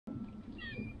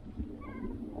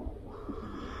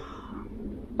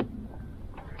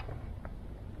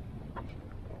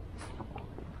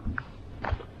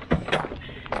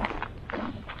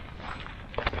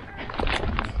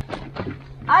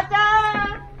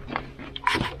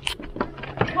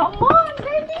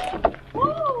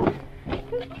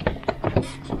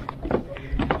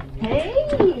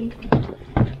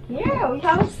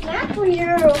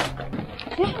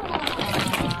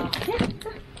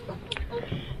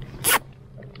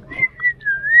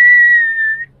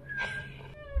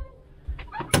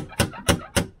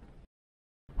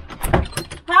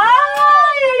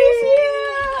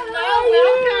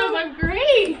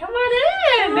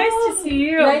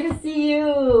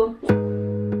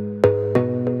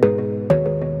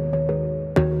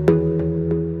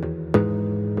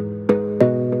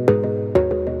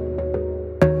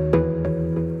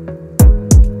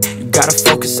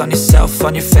yourself,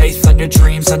 on your faith, on your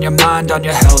dreams, on your mind, on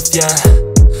your health, yeah.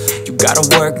 You gotta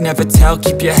work, never tell,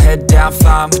 keep your head down,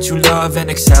 find what you love and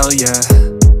excel, yeah.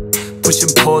 Push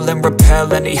and pull and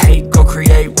repel any hate, go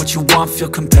create what you want, feel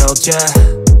compelled, yeah.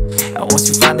 And once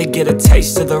you finally get a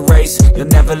taste of the race, you'll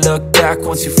never look back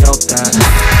once you felt that.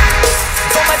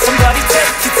 Don't let somebody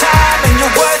take your time and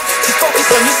your worth, just focus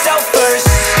on yourself first.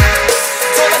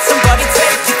 Don't let somebody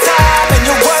take your time and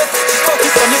your worth, just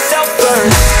focus on yourself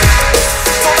first.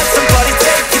 Don't let somebody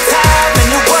take your time and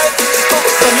your worth, just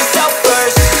focus on yourself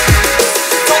first.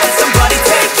 Don't let somebody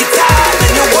take your time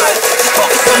and your worth, just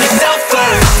focus on yourself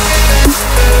first.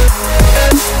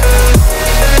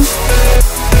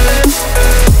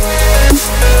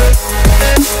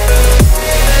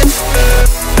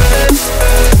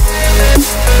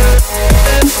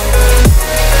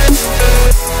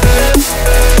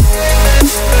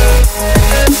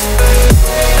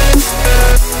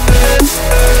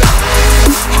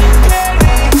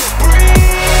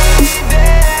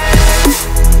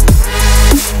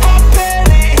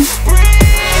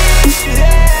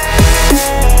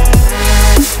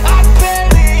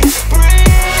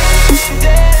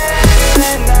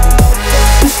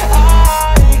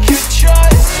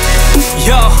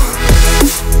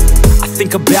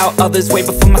 About others way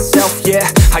before myself, yeah.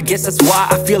 I guess that's why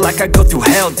I feel like I go through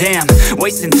hell, damn.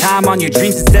 Wasting time on your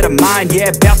dreams instead of mine,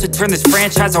 yeah. About to turn this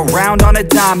franchise around on a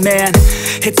dime, man.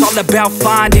 It's all about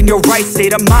finding your right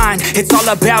state of mind. It's all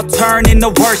about turning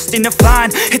the worst into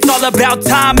fine. It's all about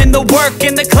time and the work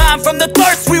and the climb. From the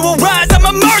thirst we will rise, I'm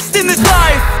immersed in this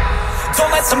life.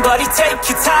 Don't let somebody take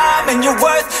your time and your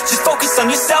worth, just focus on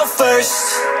yourself first.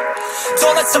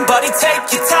 Don't let somebody take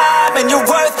your time and your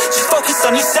worth, just focus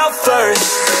on yourself first.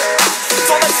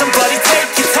 Don't let somebody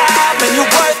take your time and your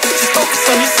worth, just focus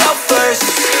on yourself first.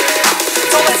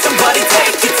 Don't let somebody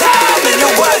take your time and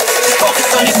your worth, just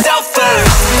focus on yourself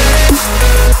first.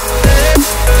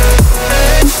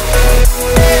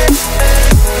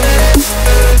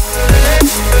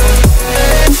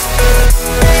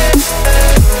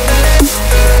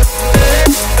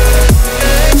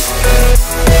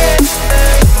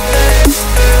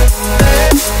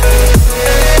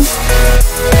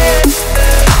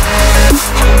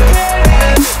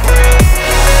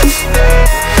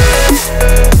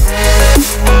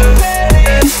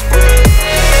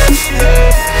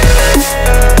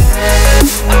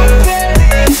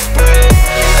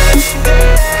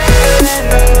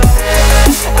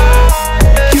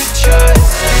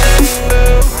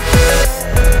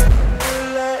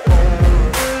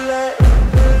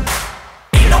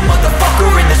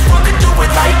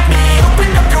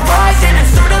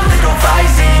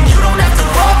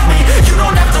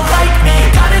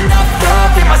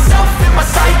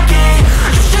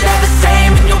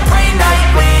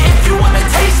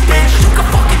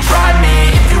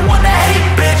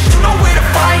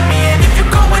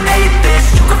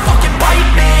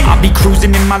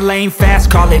 My lane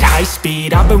fast, call it high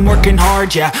speed. I've been working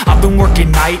hard, yeah, I've been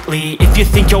working nightly. If you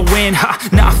think you'll win, ha,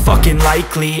 not fucking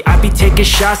likely. I be taking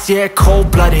shots, yeah,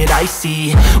 cold-blooded,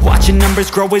 icy. Watching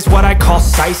numbers grow is what I call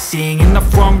sightseeing. In the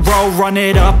front row, run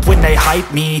it up when they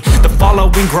hype me. The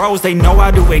following grows, they know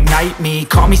how to ignite me.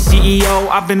 Call me CEO,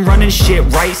 I've been running shit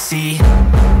right, see.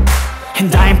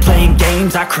 And I ain't playing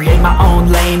games, I create my own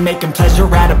lane, making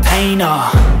pleasure out of pain,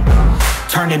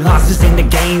 turning losses into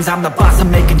gains. I'm the boss,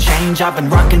 I'm making change. I've been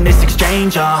rocking this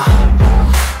exchange,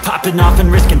 popping off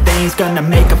and risking things. Gonna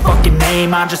make a fucking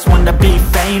name, I just wanna be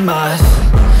famous.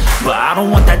 But I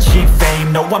don't want that cheap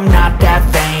fame, no I'm not that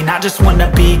vain. I just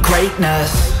wanna be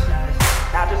greatness.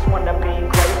 I just wanna be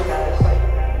greatness.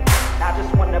 I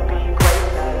just wanna be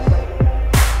greatness.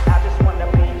 I just wanna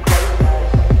be greatness.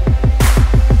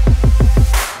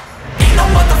 Ain't no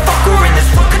motherfucker in this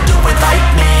world could do it like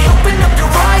me. Open up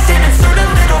your eyes and insert a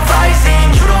little rising.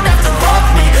 You don't have to love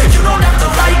me, you don't have to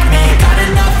like me. Got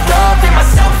enough love in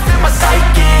myself, in my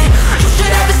psyche. You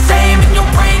should have the same in your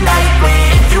brain nightly.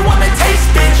 If you wanna taste,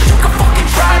 bitch, you can fucking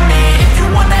try me. If you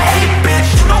wanna hate, bitch,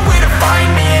 you know where to find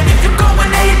me. And if you're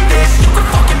going hate this, you can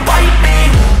fucking bite me.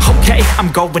 Okay,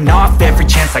 I'm going off every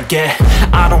chance I get.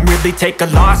 I don't really take a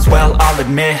loss, well, I'll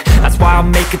admit. That's why I'll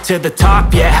make it to the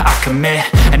top, yeah, I commit.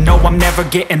 And no, I'm never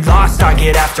getting lost, I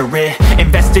get after it.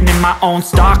 Investing in my own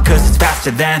stock, cause it's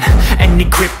faster than any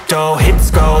crypto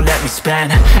hits go, let me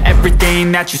spend.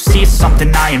 Everything that you see is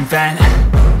something I invent.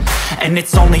 and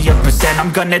it's only a percent.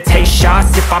 I'm gonna take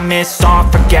shots, if I miss all,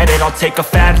 forget it. I'll take a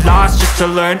fat loss just to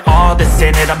learn all that's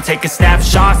in it. I'm taking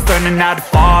snapshots, learning how to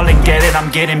fall and get it.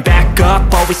 I'm getting back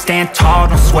up, always stand tall,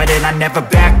 don't sweat it. I never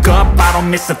back up, I don't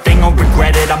miss a thing or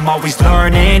regret it. I'm always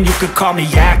learning, you could call me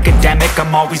academic.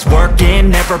 I'm always working,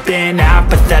 never been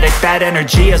apathetic. Bad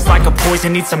energy is like a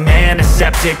poison, needs a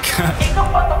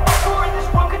antiseptic.